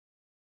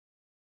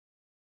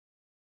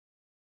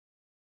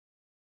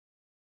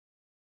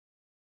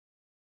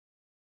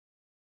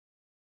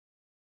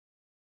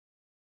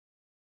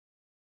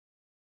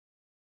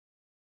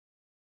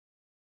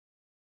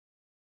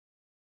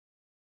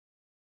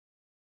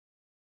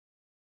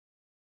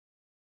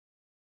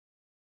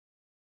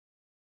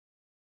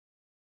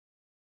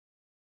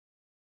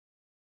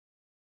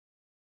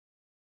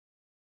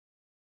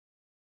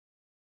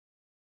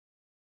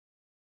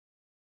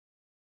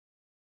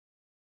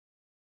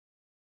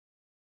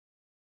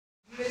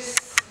Miss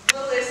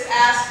Willis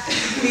asked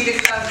me to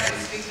come and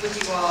speak with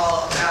you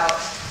all about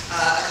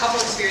a couple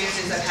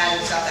experiences I've had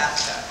in South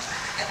Africa.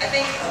 I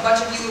think a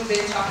bunch of you have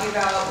been talking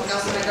about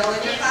Nelson Mandela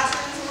in your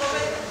classrooms a little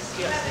bit.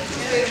 You've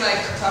been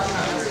like talking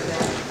about Nelson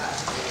Mandela in your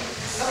class.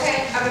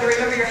 Okay, I'm going to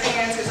remember your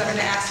hands because I'm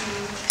going to ask you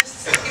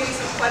just to give me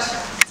some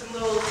questions, some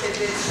little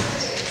tidbits.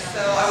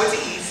 So I went to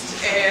East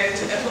and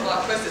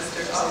my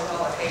sisters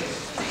all I hated.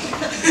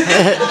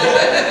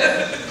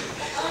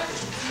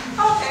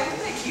 Okay,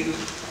 thank you.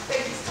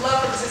 Love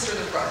for the sister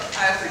of the brother.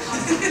 I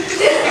appreciate it.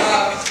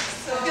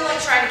 So I feel like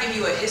trying to give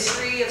you a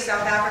history of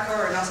South Africa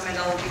or Nelson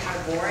Mandela would be kind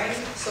of boring.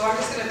 So I'm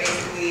just going to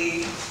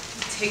basically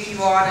take you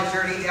on a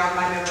journey down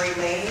my memory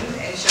lane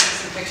and show you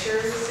some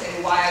pictures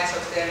and why I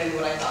took them and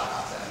what I thought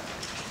about them.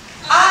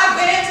 I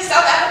went to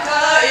South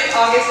Africa in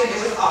August and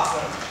it was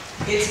awesome.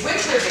 It's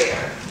winter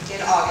there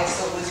in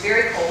August, so it was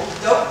very cold.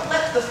 Don't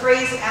let the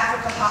phrase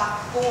Africa hot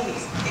fool me.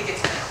 It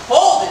gets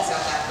cold in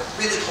South Africa,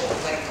 really cold.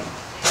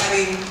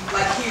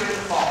 Like here in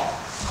the fall.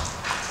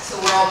 So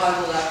we're all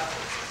bundled up.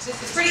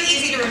 It's pretty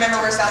easy to remember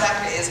where South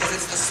Africa is because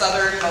it's the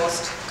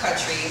southernmost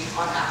country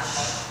on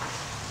Africa.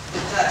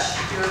 The Dutch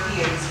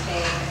Europeans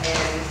came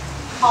and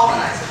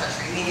colonized the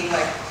country, meaning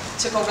like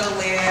took over the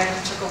land,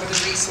 took over the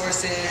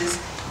resources,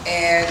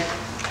 and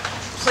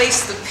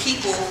placed the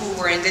people who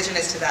were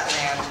indigenous to that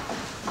land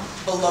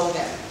below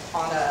them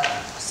on a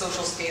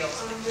social scale.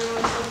 There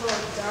was a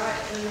dot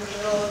in the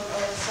middle of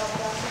South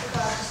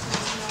Africa.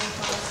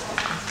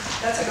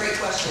 That's a great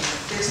question.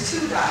 There's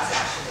two dots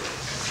actually.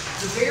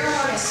 The bigger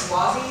one is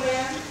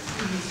Swaziland,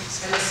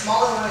 and the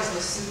smaller one is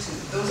Lesotho.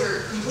 Those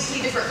are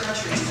completely different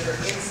countries that are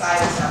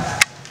inside of South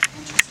Africa.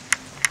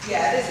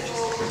 Yeah, it is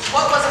interesting.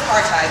 What was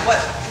apartheid?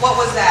 What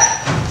was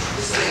that?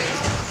 This thing?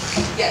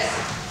 Yes.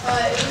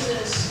 It was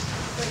a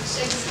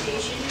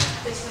segregation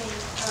between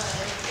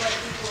white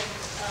people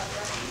and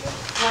black people.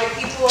 White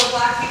people and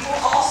black people.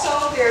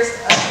 Also, there's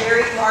a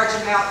very large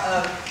amount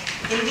of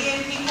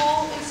Indian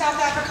people in South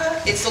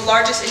Africa. It's the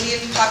largest Indian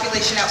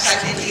population outside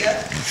of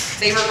India.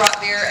 They were brought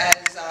there as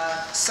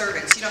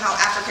servants. You know how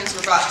Africans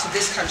were brought to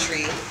this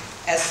country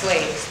as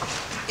slaves.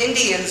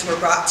 Indians were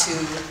brought to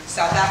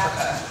South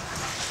Africa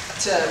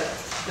to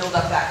build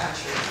up that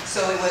country.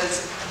 So it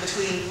was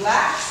between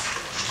blacks,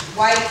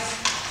 whites,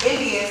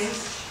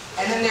 Indians,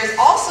 and then there's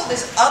also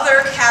this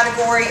other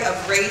category of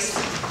race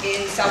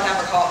in South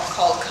Africa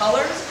called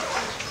colored.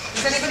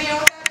 Does anybody know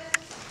what that is?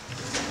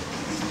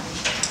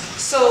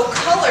 So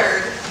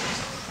colored,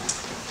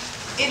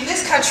 in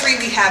this country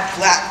we have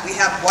black, we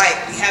have white,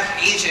 we have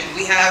Asian,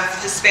 we have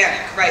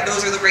Hispanic, right?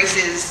 Those are the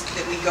races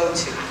that we go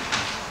to.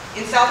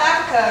 In South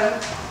Africa,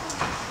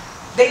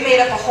 they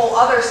made up a whole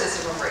other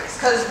system of race,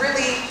 because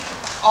really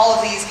all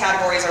of these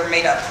categories are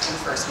made up in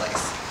the first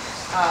place.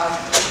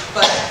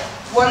 But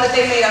one that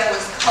they made up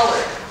was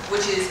colored,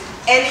 which is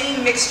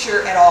any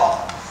mixture at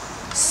all.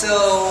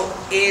 So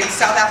in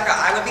South Africa,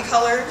 I would be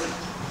colored.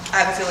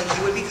 I have a feeling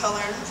you would be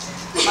colored.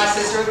 My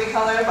sister would be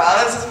colored, my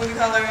other sister would be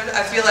colored.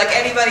 I feel like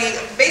anybody,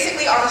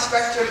 basically on a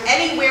spectrum,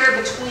 anywhere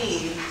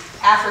between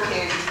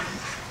African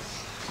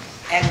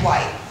and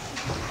white,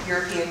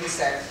 European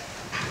descent,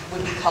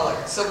 would be colored.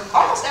 So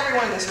almost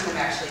everyone in this room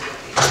actually would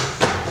be.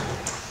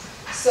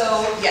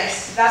 So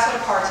yes, that's what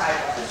apartheid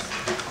was.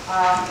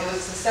 It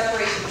was the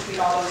separation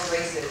between all those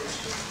races.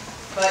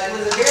 But it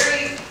was a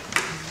very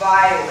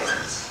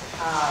violent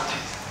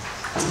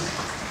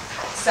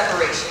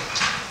separation.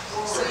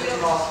 So it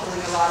involved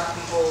killing a lot of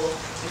people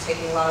and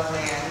taking a lot of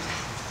land.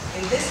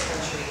 In this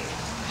country,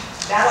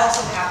 that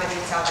also happened in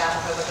South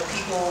Africa, but the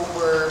people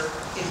were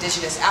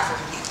indigenous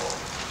African people.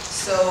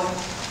 So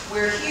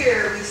we're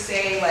here, we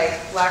say like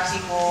black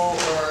people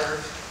or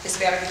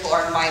Hispanic people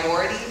are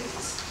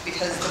minorities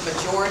because the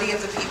majority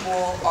of the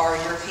people are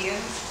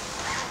Europeans.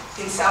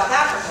 In South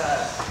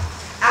Africa,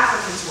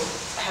 Africans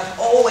have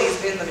always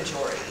been the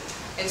majority.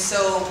 And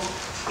so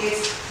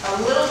it's a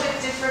little bit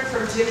different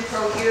from Jim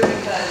Crow here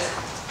because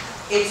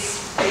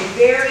it's a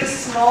very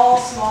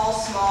small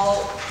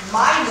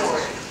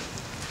minority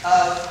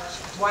of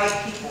white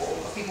people,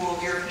 people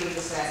of European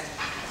descent,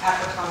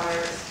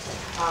 Afrikaners,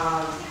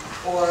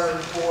 or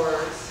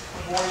Boers,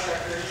 Boer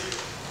trekkers.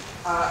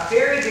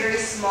 Very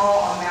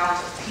small amount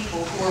of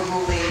people who are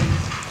ruling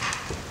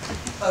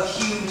a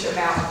huge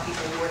amount of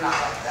people who are not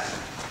like them.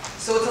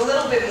 So it's a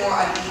little bit more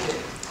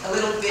uneven, a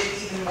little bit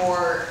even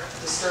more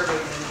disturbing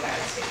than the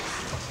United States.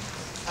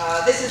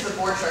 This is the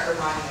Boer Trekker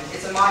Monument.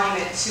 It's a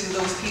monument to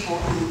those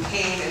people who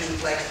came and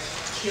like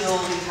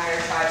killed entire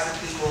tribes of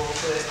people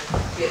to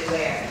get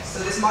land. So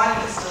this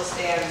monument still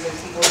stands and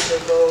people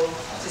still go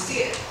to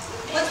see it.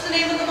 What's the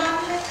name of the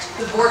monument?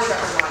 The Boer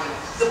Trekker Monument.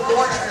 The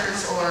Boer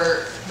Trekkers,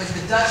 or like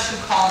the Dutch who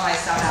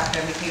colonized South Africa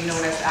and became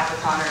known as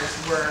Afrikaners,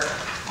 were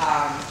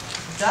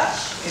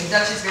Dutch, and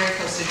Dutch is very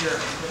close to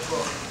German, which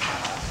we'll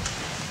talk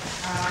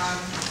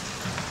about.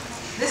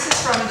 This is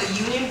from the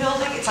Union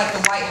Building. It's like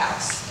the White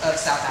House of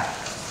South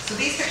Africa. So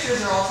these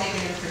pictures are all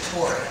taken in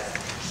Pretoria,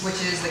 which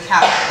is the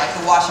capital, like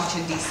the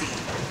Washington, D.C.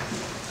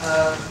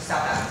 of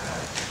South Africa.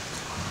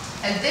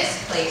 And this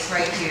place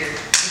right here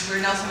is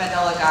where Nelson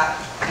Mandela got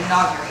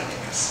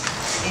inaugurated.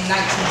 in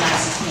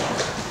 1994.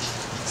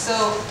 So,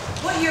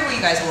 what year were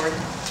you guys born?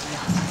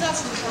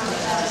 2001.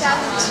 2001?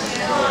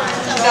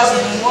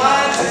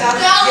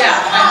 Yeah,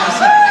 I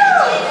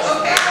know.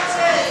 Okay.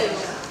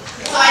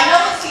 So I know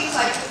it seems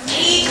like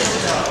ages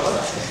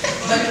ago,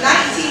 but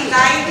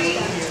 1990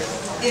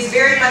 is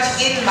very much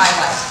in my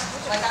life.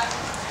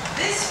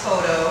 This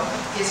photo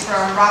is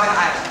from Robben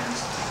Island.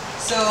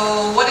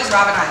 So what is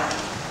Robben Island?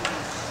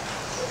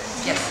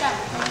 Yes.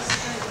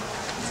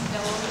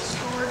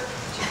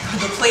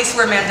 The place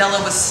where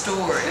Mandela was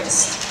stored.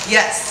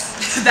 Yes,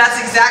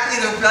 that's exactly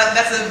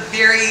that's a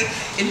very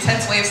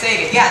intense way of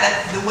saying it. Yeah,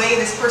 that's the way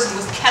this person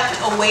was kept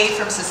away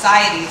from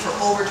society for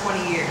over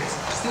 20 years.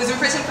 He was in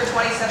prison for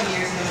 27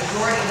 years, and the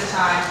majority of the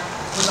time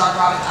was on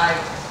Robben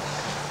Island.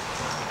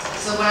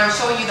 So when I'm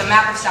showing you the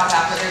map of South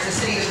Africa, there's a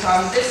city that's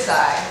on this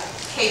side,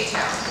 Cape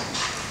Town.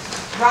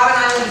 Robben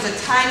Island is a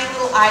tiny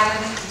little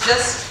island,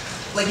 just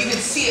like you can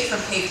see it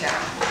from Cape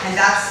Town. And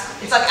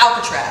it's like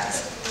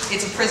Alcatraz.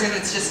 It's a prison,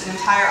 it's just an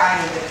entire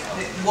island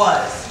that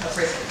was a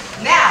prison.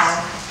 Now,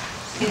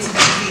 it's a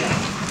museum.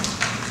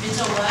 It's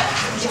a what?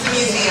 It's a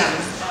museum.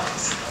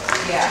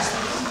 Yeah.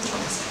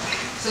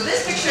 So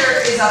this picture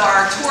is of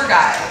our tour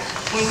guide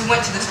when we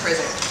went to this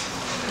prison.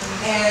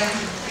 And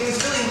it was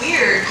really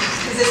weird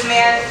because this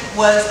man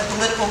was a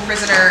political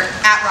prisoner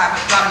at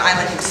Robben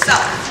Island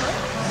himself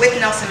with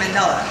Nelson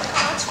Mandela.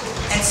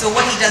 And so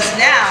what he does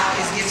now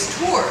is gives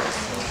tours.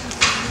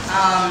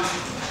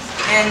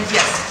 And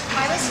yes.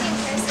 Why was he in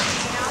prison?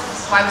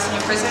 Why was he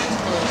in prison?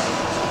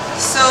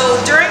 So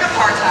during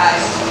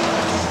Apartheid,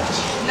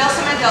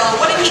 Nelson Mandela,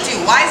 what did he do?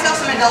 Why is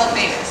Nelson Mandela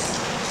famous?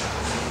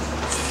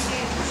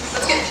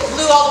 Let's get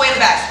blue all the way in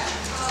the back.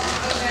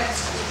 Okay.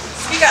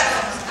 Speak up.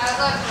 As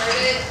I've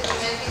heard it, the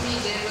main thing he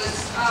did was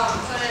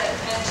put an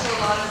end to a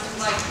lot of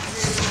like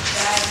really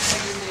bad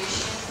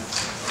segregation.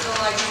 So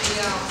like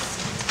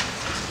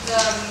the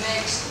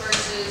mixed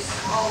versus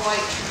all white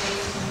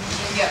Canadian.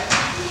 Yep.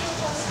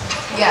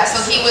 Yeah,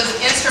 so he was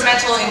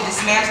instrumental in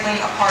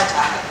dismantling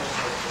apartheid.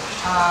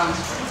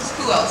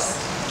 Who else?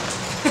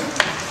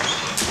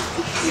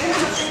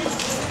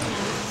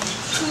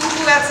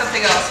 who had something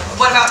else?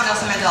 What about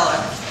Nelson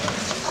Mandela?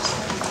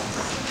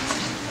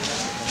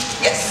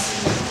 Yes.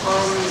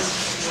 Well,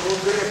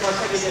 during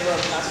Apartheid, he did a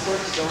passport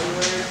to go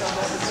anywhere in South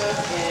Africa,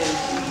 and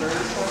he burned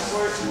his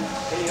passport,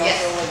 and he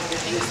also like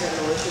dismissed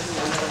militias and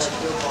then like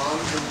built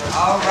bombs. And,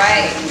 all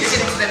right, you're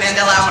getting to the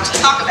Mandela I want to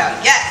talk about.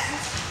 Yes.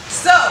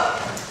 So,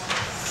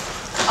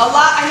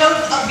 I know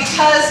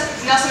because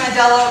Nelson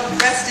Mandela,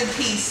 rest in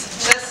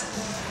peace, just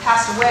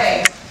passed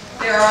away.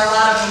 There are a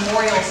lot of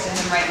memorials to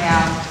him right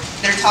now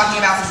that are talking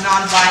about his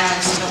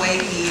nonviolence and the way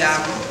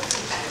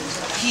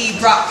he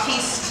brought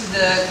peace to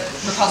the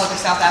Republic of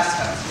South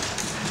Africa.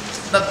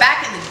 But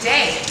back in the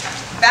day,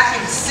 back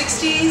in the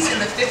 60s and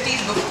the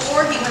 50s,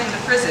 before he went into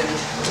prison,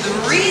 the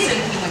reason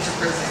he went to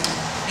prison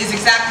is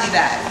exactly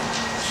that.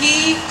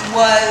 He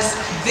was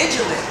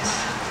vigilant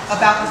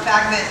about the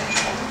fact that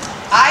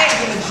I am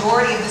the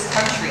majority of this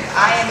country.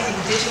 I am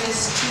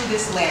indigenous to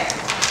this land.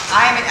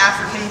 I am an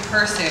African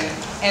person,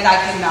 and I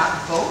cannot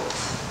vote.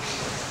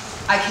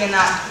 I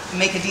cannot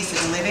make a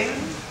decent living.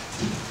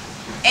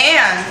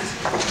 And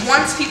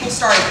once people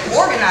started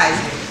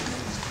organizing,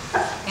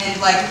 and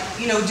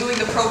doing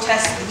the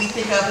protests that we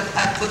think of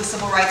with the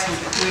civil rights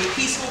movement, doing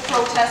peaceful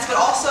protests, but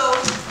also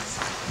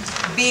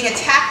being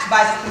attacked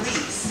by the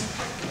police.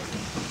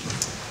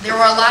 There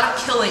were a lot of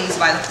killings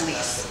by the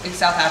police in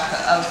South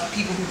Africa of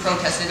people who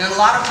protested, and a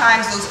lot of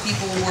times those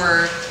people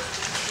were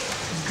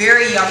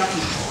very young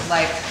people,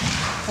 like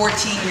 14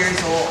 years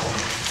old.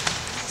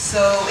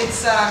 So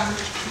it's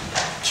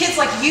kids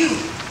like you,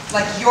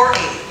 like your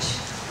age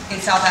in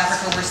South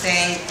Africa were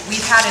saying,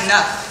 we've had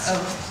enough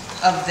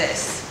of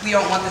this. We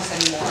don't want this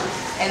anymore.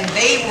 And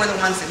they were the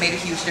ones that made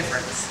a huge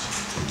difference.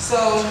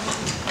 So,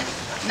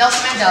 Nelson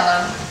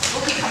Mandela,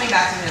 we'll keep coming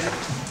back to him.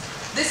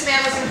 This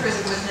man was in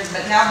prison with him,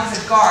 but now he's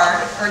a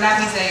guard, or now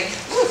he's a,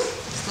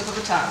 slip of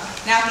the tongue.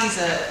 Now he's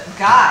a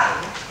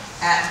guide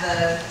at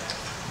the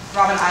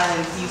Robben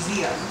Island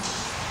Museum.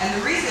 And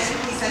the reason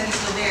he said he's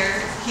still there,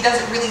 he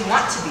doesn't really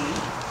want to be.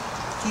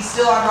 He's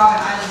still on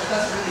Robben Island, but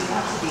doesn't really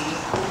want to be.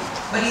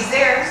 But he's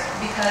there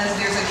because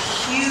there's a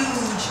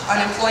huge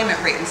unemployment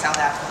rate in South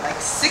Africa,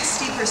 like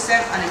 60%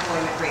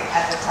 unemployment rate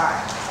at the time.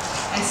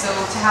 And so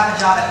to have a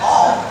job at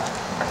all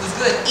was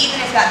good,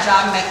 even if that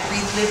job meant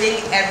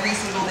reliving every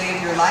single day of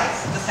your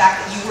life. The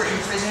fact that you were in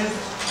prison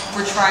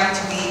for trying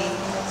to be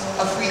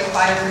a freedom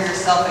fighter for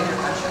yourself and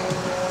your country.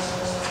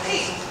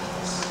 Hey.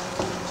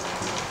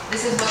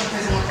 This is what the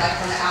prison looked like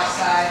from the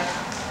outside.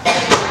 You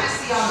can kind of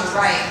see on the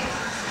right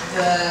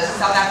the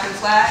South African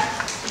flag.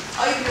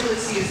 All you can really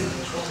see is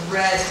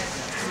red,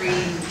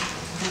 green,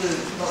 blue,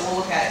 but we'll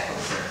look at it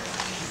closer.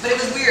 But it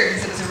was weird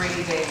because it was a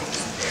rainy day when we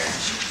went there.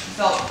 It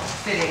felt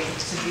fitting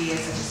to be in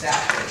such a sad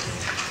place.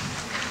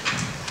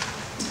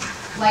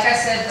 Like I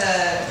said,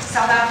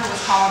 South Africa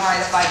was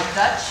colonized by the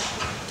Dutch,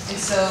 and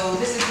so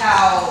this is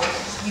how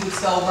you would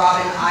spell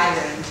Robben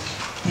Island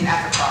in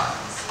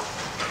Afrikaans.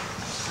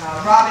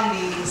 Robben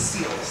means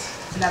seals.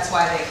 And that's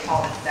why they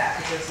called it that,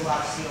 because there's a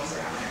lot of seals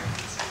around there.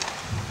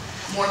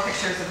 More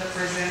pictures of the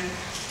prison.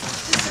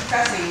 Just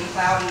depressing,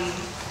 cloudy,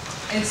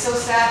 and so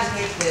sad to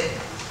think that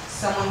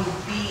someone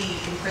would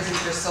be in prison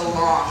for so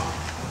long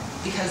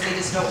because they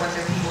just don't want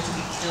their people to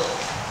be killed,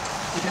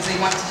 because they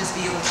want to just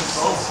be able to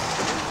vote,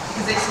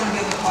 because they just want to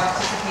be able to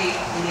participate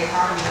in the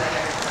economy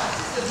like everyone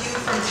else. This is the view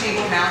from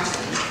Table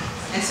Mountain.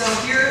 And so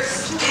if you're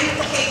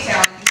in Cape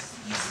Town,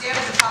 you stand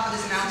at the top of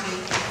this mountain,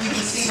 you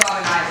can see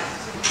Robben Island.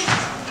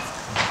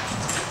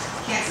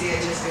 Can't see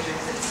it in this picture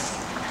because it's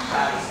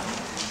cloudy.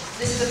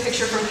 This is a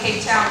picture from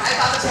Cape Town. I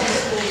thought this one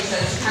was cool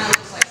because it kind of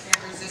looks like San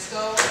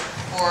Francisco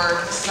or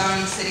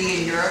some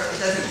city in Europe. It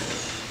doesn't.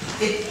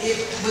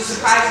 It was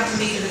surprising to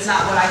me because it's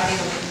not what I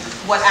think of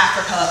what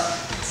Africa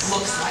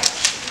looks like.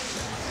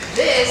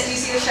 This, do you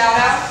see the shout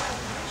out?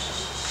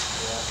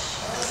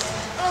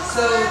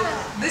 So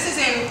this is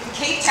in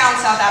Cape Town,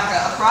 South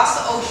Africa, across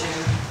the ocean.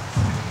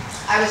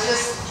 I was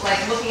just like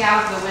looking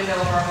out of the window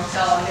of our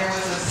hotel and there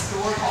was a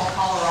store called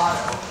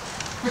Colorado.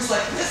 I was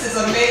like, this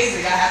is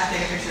amazing. I have to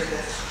take a picture of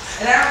this.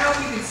 And I don't know if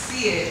you can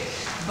see it,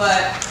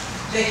 but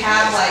they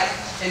have like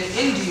an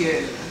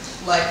Indian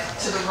like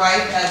to the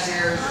right as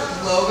their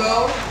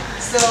logo.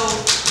 So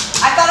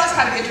I thought it was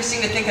kind of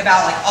interesting to think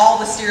about like all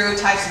the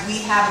stereotypes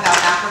we have about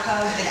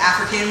Africa and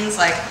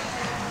Africans, like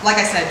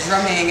I said,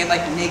 drumming and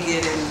like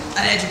naked and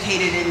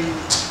uneducated and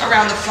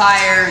around the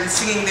fire and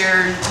singing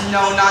their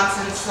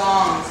no-nonsense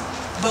songs.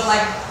 But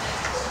like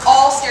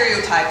all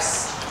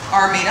stereotypes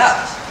are made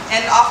up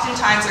and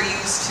oftentimes are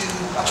used to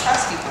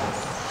oppress people.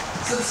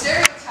 So the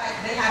stereotype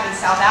they have in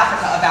South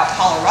Africa about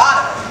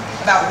Colorado,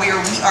 about where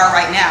we are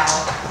right now,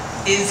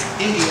 is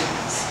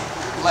Indians,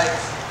 like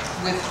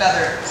with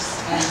feathers,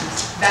 and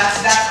that's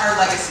our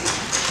legacy.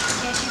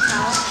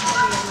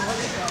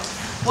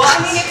 Well, I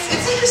mean,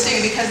 it's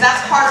interesting because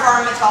that's part of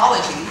our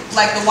mythology.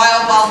 Like the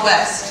Wild Wild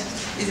West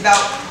is about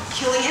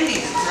killing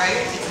Indians,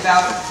 right? It's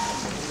about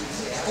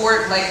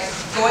like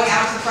going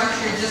out to the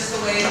frontier just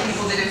the way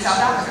people did in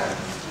South Africa.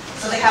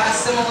 So they have a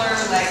similar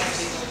like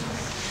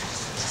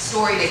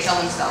story they tell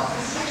themselves.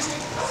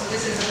 So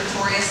this is the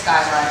Pretoria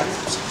skyline.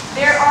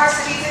 There are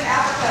cities in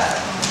Africa.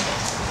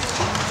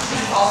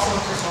 This is also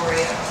in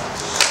Pretoria.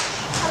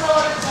 Hello,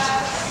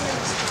 everybody.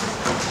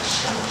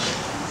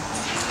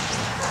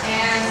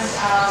 And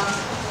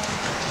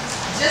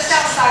just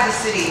outside the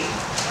city.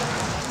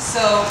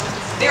 So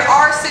there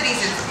are cities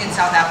in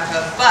South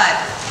Africa, but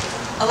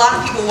a lot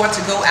of people want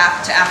to go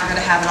to Africa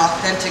to have an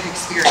authentic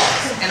experience.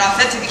 And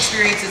authentic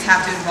experiences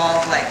have to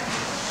involve like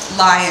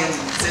lions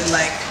and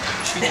like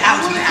the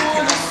outback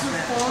and all of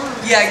that.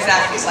 Yeah,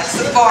 exactly. It's like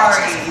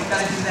safari. You've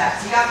got to do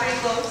that. So you got pretty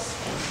close.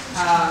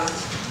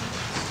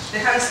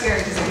 They're kind of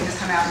scary because they can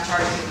just come out and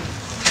charge you.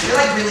 They're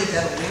like really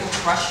deadly. They will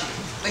crush you.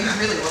 Like you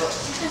really will.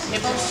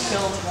 Hippos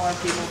kill more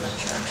people than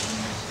sharks.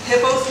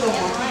 Hippos kill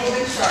more people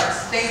than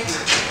sharks. Thank you.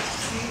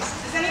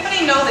 Does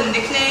anybody know the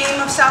nickname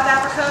of South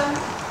Africa?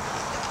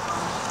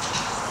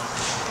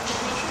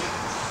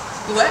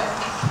 What?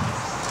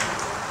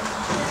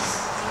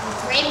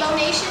 Rainbow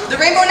Nation? The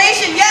Rainbow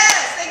Nation,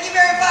 yes! Thank you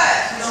very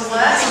much. The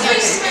what?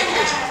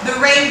 The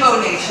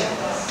Rainbow Nation.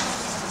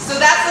 So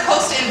that's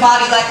supposed to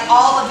embody like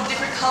all of the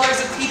different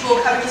colors of people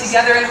coming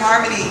together in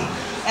harmony.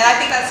 And I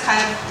think that's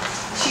kind of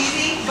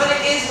cheesy, but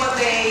it is what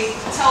they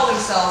tell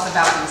themselves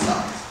about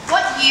themselves.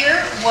 What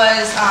year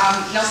was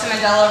Nelson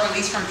Mandela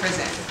released from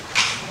prison?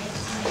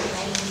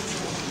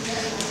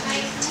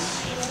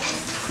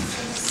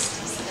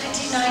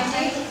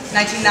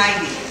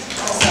 1990.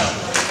 So,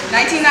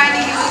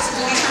 1990 he was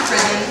released from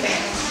prison.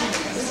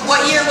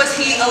 What year was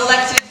he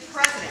elected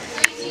president?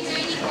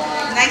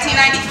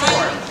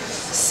 1994.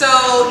 So,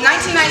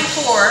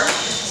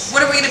 1994, what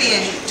are we going to be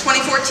in?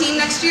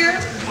 2014 next year?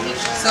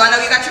 So I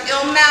know you got your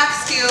ill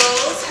math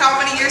skills. How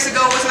many years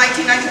ago was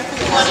 1994?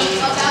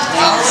 20.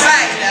 All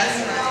right, that's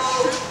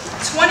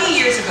right. 20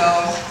 years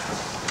ago,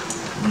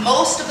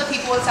 most of the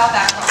people in South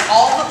Africa,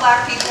 all of the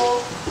black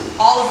people,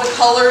 all of the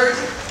colored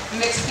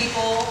mixed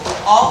people,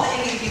 all the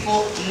Indian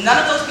people, none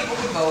of those people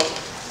could vote.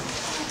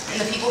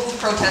 And the people who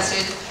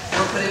protested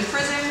were put in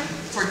prison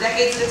for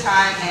decades at a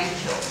time and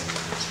killed.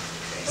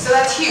 So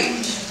that's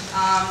huge.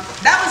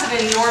 That was an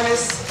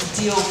enormous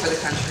deal for the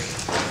country.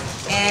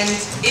 And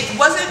it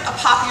wasn't a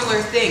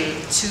popular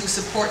thing to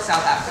support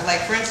South Africa.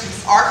 Like, for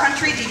instance, our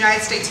country, the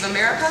United States of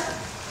America,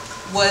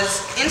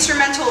 was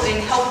instrumental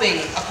in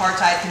helping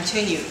apartheid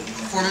continue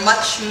for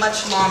much,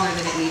 much longer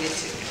than it needed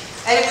to.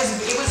 And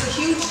it was a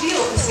huge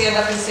deal to stand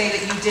up and say that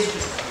you didn't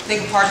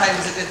think apartheid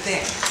was a good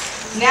thing.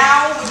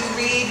 Now, when you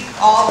read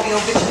all the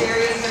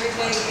obituaries and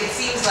everything, it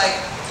seems like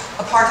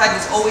apartheid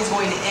was always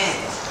going to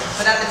end.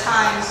 But at the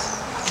time,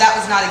 that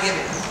was not a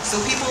given.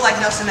 So people like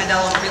Nelson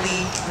Mandela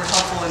really were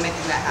helpful in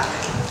making that happen.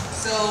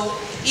 So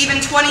even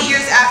 20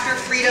 years after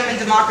freedom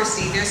and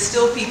democracy, there's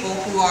still people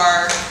who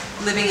are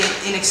living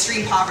in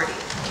extreme poverty.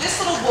 This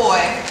little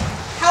boy,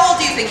 how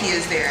old do you think he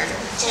is there?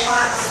 8.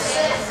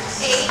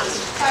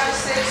 5 or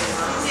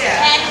 6?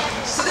 Yeah.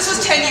 So this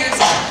was 10 years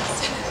ago.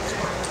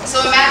 So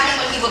imagine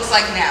what he looks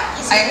like now.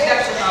 I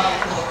actually probably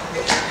pull up a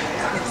picture.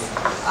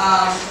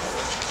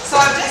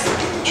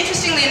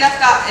 enough,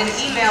 got an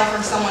email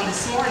from someone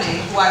this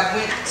morning who I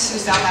went to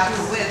South Africa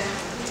with,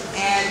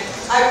 and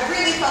I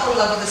really fell in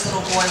love with this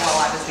little boy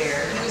while I was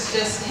there. It was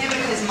just him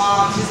and his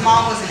mom. His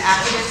mom was an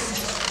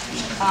activist.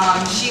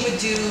 She would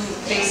do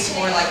things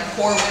for like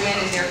poor women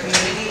in their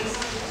community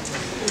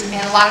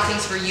and a lot of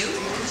things for youth.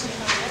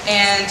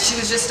 And she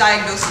was just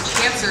diagnosed with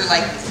cancer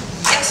like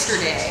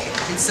yesterday.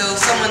 And so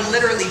someone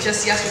literally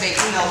just yesterday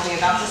emailed me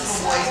about this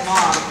little boy's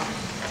mom.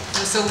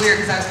 It was so weird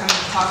because I was coming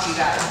to talk to you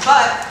guys.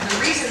 But the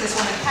reason this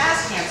woman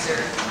has cancer,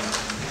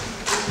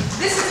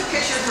 this is a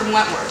picture from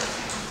Wentworth.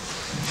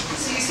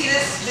 So you see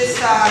this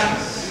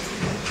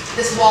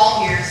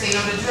wall here, say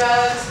no to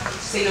drugs,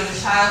 say no to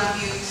child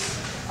abuse,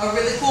 a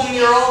really cool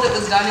mural that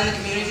was done in the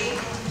community.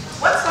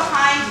 What's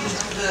behind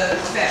the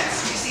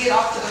fence? You see it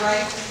off to the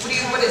right?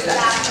 What is that?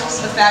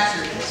 The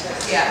factory.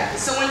 Yeah.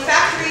 So when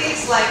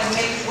factories like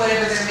make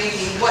whatever they're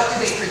making, what do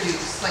they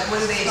produce? Like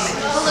what do they make?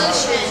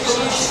 Pollution.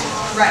 Pollution.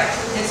 Right.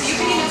 And so you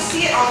can even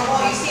see it on the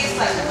wall. You see it's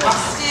like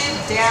rusted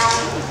down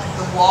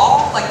the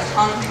wall, like the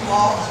concrete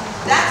wall.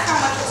 That's how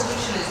much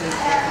pollution is in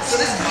there. So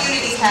this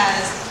community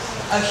has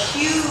a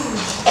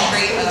huge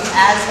rate of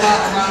asthma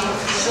among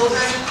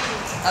children,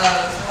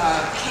 of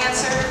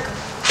cancer.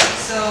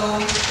 So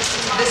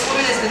this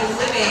woman has been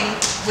living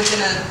within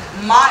a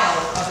mile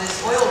of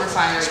this oil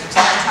refinery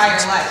her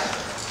entire life.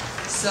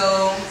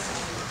 So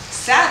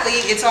sadly,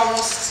 it's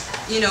almost,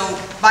 you know,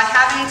 by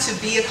having to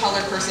be a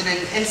colored person,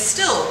 and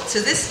still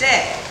to this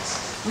day,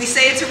 we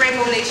say it's a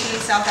rainbow nation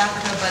in South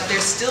Africa, but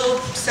there's still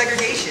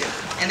segregation,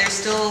 and there's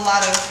still a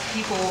lot of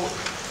people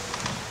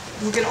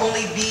who can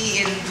only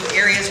be in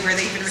areas where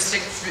they've been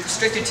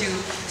restricted to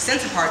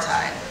since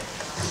apartheid.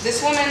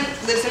 This woman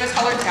lives in a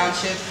colored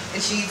township,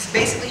 and she's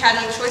basically had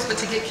no choice but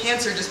to get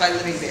cancer just by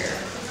living there.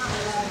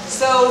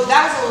 So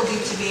that was a little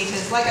deep to me,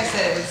 because like I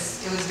said,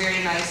 it was very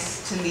nice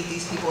to meet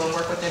these people and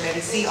work with them and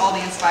see all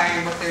the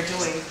inspiring work they're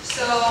doing.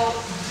 So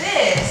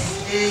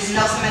this is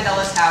Nelson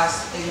Mandela's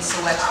house in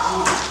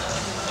Soweto.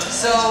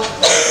 So,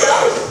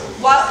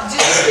 do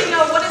you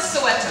know what is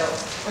Soweto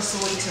or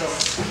Soweto?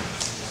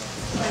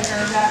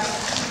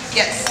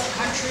 Yes.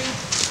 Country.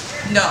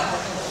 No.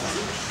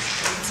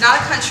 It's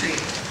not a country.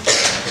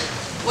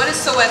 What is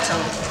Soweto?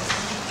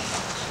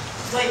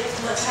 Wait,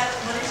 what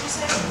did you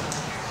say?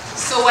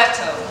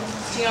 Soweto.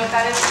 Do you know what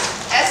that is?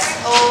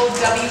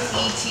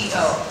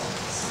 S-O-W-E-T-O.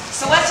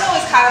 Soweto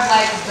is kind of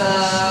like the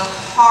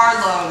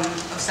Harlem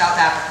of South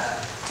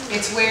Africa.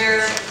 It's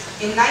where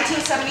in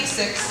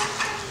 1976,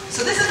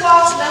 so this is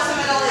while Nelson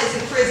Mandela is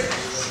in prison.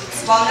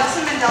 While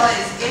Nelson Mandela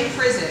is in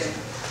prison,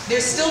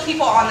 there's still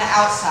people on the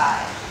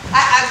outside.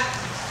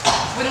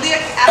 When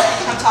Leah asked me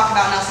to come talk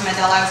about Nelson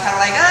Mandela, I was kind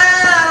of like,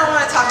 I don't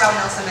want to talk about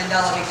Nelson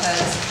Mandela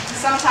because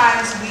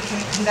sometimes we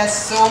can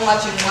invest so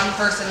much in one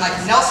person, like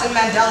Nelson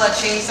Mandela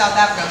changed South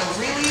Africa, but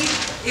really,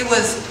 it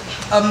was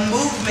a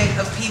movement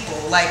of people.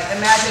 Like,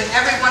 imagine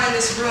everyone in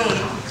this room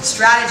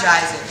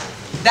strategizing.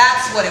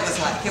 That's what it was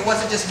like. It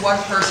wasn't just one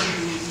person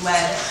who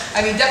led.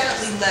 I mean,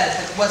 definitely led,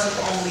 but it wasn't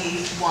the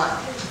only one.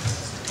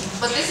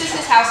 But this is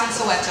his house in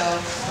Soweto,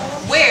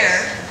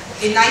 where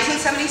in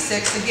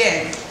 1976,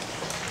 again,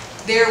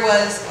 there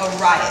was a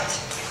riot.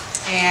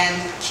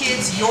 And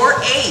kids your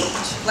age,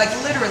 like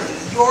literally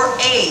your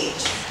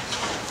age,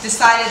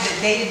 decided that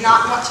they did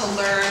not want to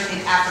learn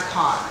in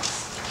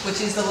Afrikaans, which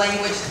is the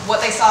language,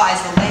 what they saw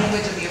as the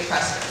language of the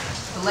oppressor,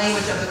 the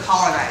language of the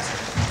colonizer,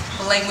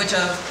 the language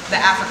of the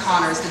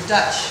Afrikaners, the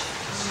Dutch,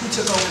 who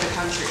took over the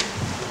country.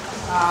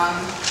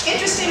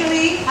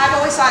 Interestingly, I've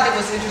always thought it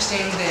was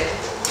interesting that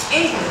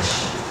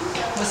English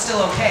was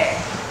still okay,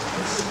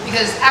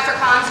 because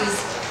Afrikaans is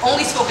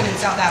only spoken in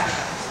South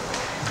Africa.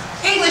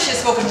 English is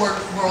spoken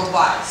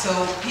worldwide, so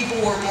people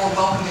were more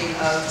welcoming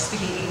of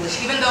speaking English,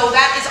 even though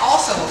that is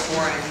also a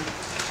foreign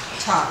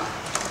tongue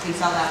in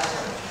South Africa.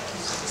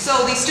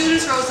 So these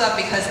students rose up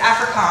because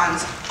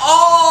Afrikaans,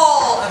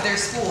 all of their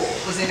school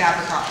was in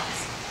Afrikaans.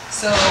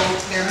 So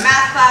their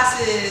math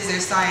classes, their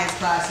science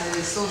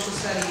classes, social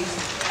studies,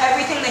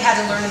 everything they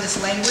had to learn in this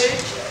language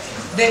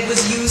that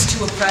was used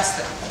to oppress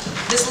them.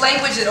 This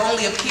language that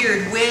only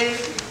appeared when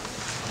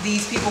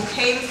these people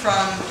came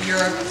from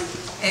Europe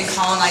and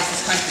colonized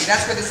this country.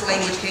 That's where this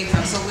language came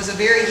from. So it was a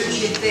very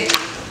heated thing.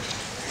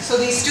 So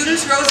these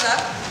students rose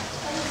up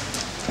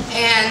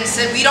and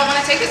said, we don't want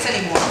to take this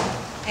anymore.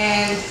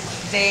 And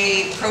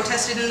they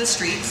protested in the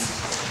streets.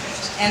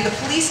 And the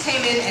police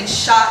came in and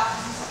shot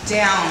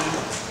down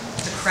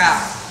the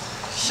crowd.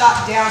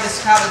 Shot down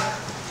this crowd of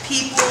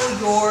people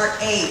your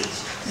age.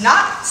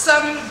 Not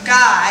some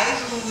guy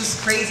who's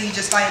crazy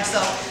just by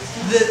himself.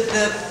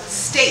 The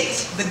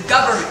state, the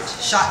government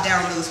shot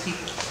down those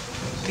people,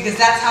 because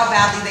that's how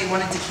badly they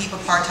wanted to keep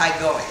apartheid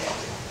going.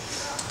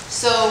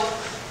 So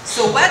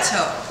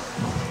Soweto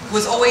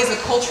was always a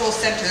cultural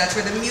center. That's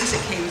where the music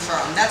came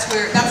from.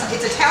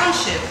 It's a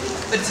township,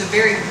 but it's a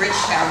very rich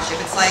township.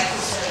 It's like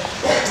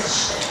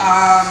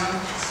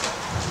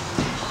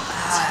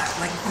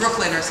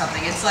Brooklyn or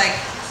something. It's like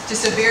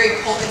just it's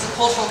a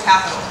cultural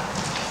capital.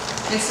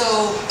 And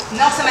so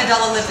Nelson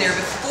Mandela lived there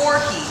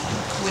before he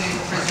went into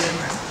prison,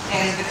 and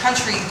and the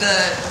country, the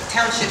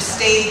township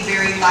stayed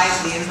very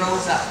lively and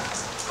rose up.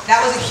 That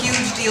was a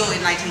huge deal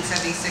in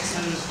 1976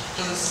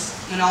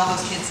 when all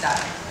those kids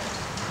died.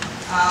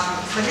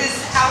 But his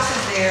house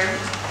is there.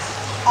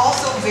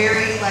 Also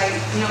very, like,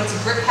 it's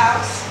a brick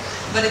house,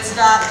 but it's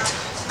not,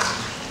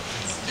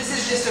 this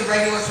is just a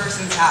regular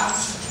person's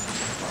house.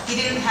 He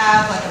didn't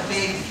have like a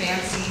big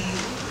fancy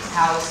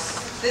house.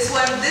 This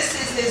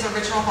is his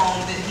original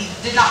home that he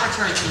did not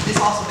return to. This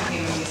also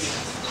became a museum.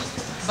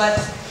 But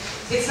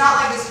it's not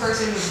like this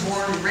person was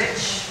born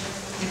rich.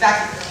 In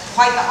fact,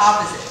 quite the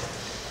opposite.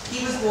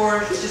 He was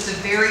born just a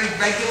very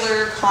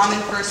regular,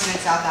 common person in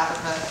South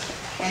Africa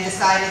and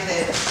decided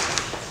that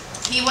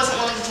he wasn't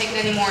willing to take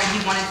it anymore and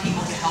he wanted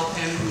people to help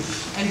him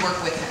and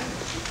work with him.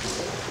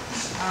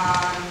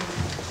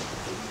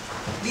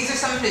 These are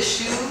some of his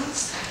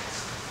shoes.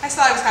 I just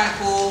thought it was kind of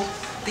cool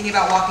thinking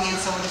about walking in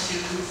someone's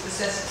shoes,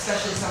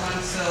 especially someone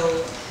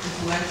so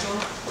influential.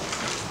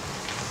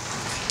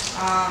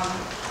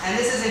 And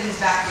this is in his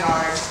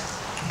backyard.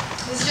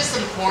 This is just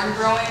some corn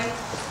growing.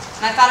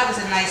 And I thought it was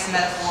a nice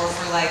metaphor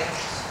for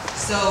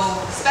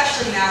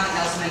especially now that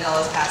Nelson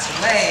Mandela has passed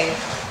away,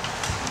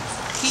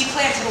 he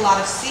planted a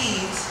lot of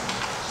seeds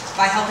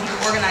by helping to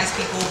organize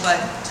people, but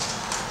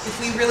if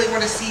we really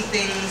want to see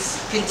things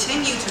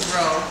continue to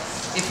grow,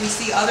 if we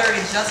see other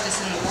injustice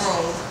in the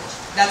world,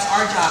 that's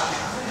our job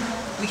now.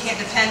 We can't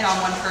depend on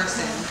one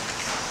person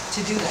to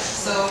do that.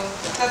 So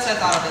that's what I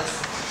thought of as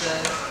the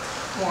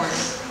corn.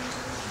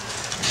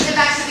 And then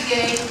back to the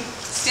beginning,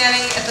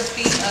 standing at the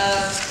feet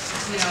of,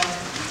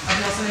 of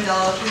Nelson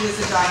Mandela, who was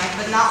a giant,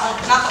 but not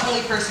the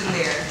only person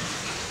there.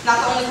 Not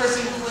the only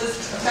person who was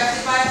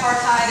affected by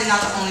apartheid, and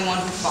not the only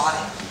one who fought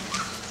it.